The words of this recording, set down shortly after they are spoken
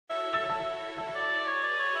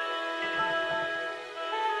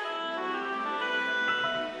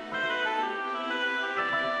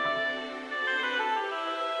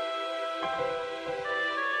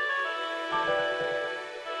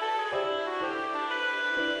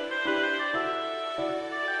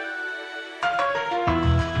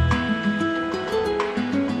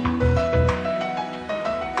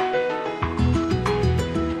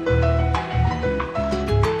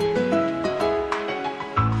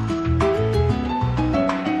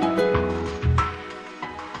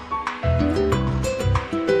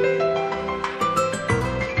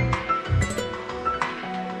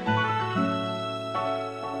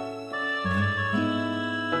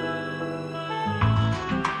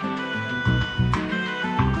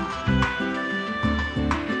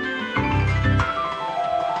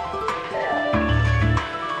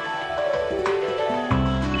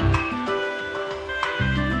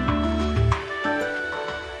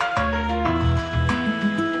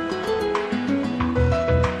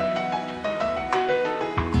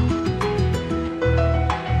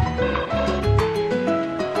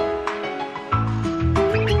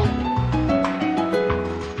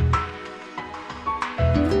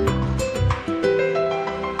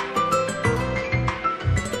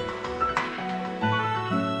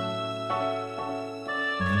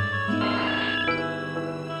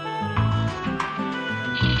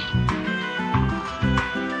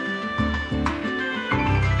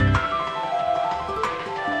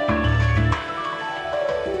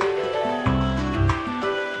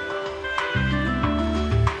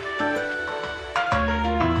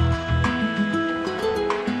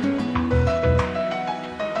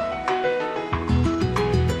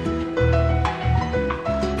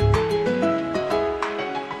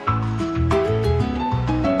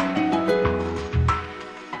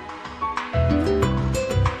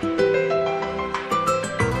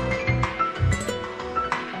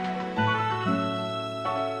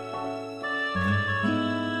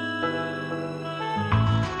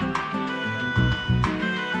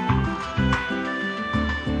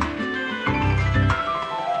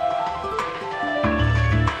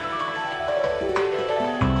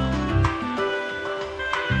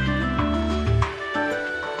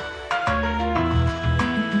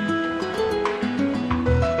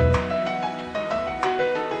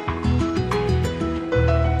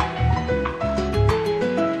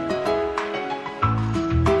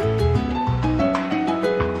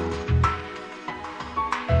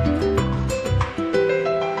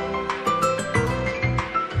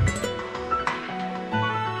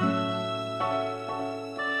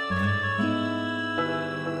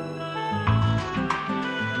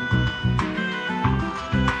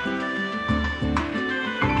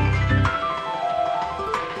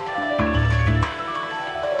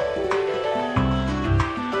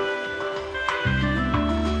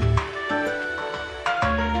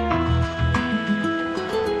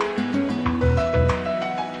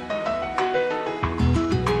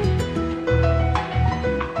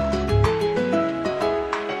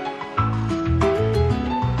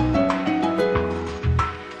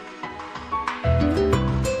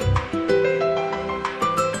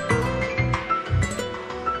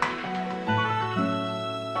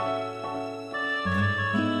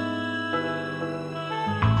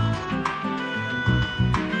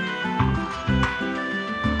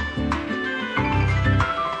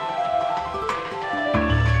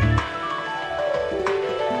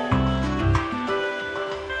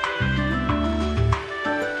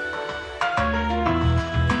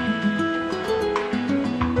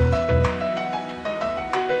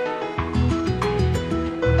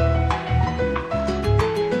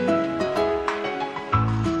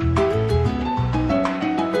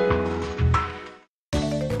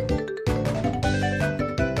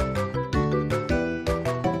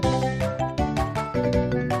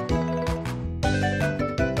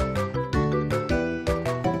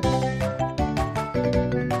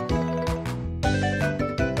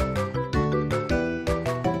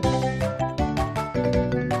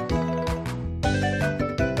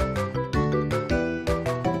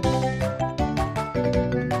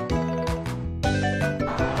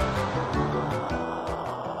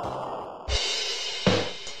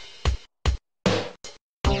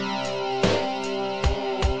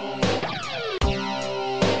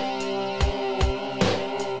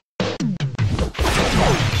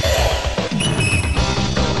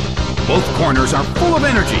Both corners are full of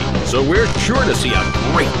energy, so we're sure to see a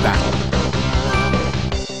great battle.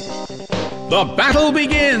 The battle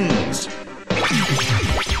begins!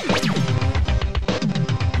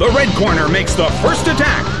 The red corner makes the first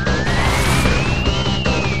attack.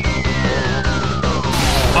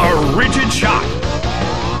 A rigid shot.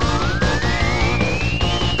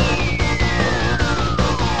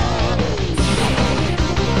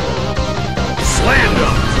 Slammed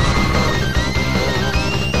him.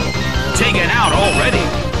 Taken out already.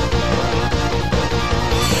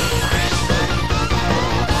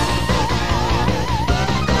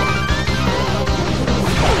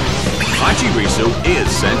 Pachirisu is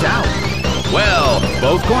sent out. Well,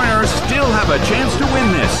 both corners still have a chance to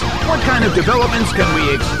win this. What kind of developments can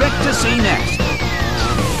we expect to see next?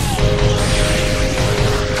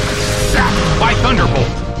 Zapped by Thunderbolt.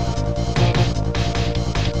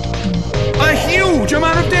 A huge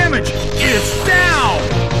amount of damage. It's down.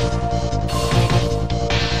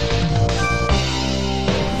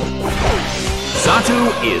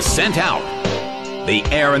 Xatu is sent out. The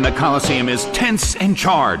air in the Colosseum is tense and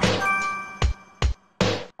charged.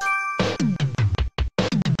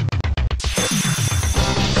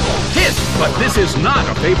 Hit, but this is not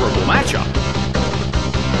a favorable matchup.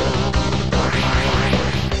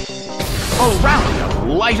 A rally of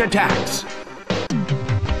light attacks.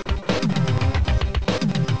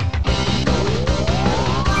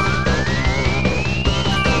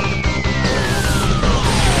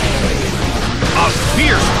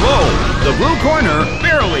 Fierce blow. The blue corner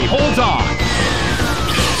barely holds on.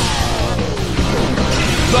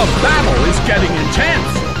 The battle is getting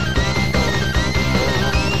intense.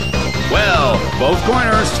 Well, both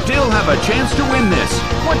corners still have a chance to win this.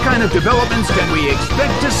 What kind of developments can we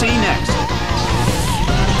expect to see next?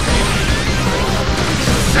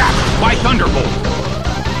 Zapped by Thunderbolt.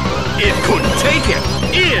 It couldn't take it.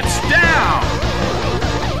 It's down.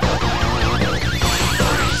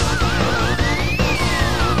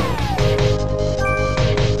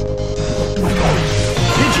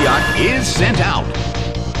 Pidgeot is sent out.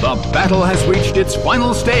 The battle has reached its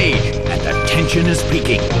final stage, and the tension is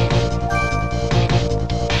peaking.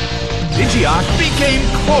 Pidgeot became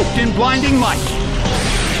cloaked in blinding light.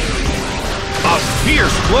 A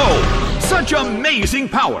fierce blow! Such amazing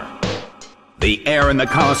power! The air in the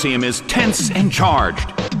Colosseum is tense and charged.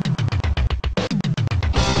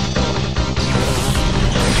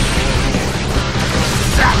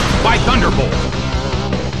 Zapped by Thunderbolt.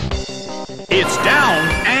 It's down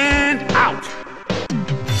and out.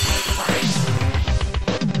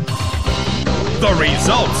 The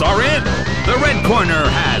results are in. The red corner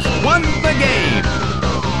has won the game.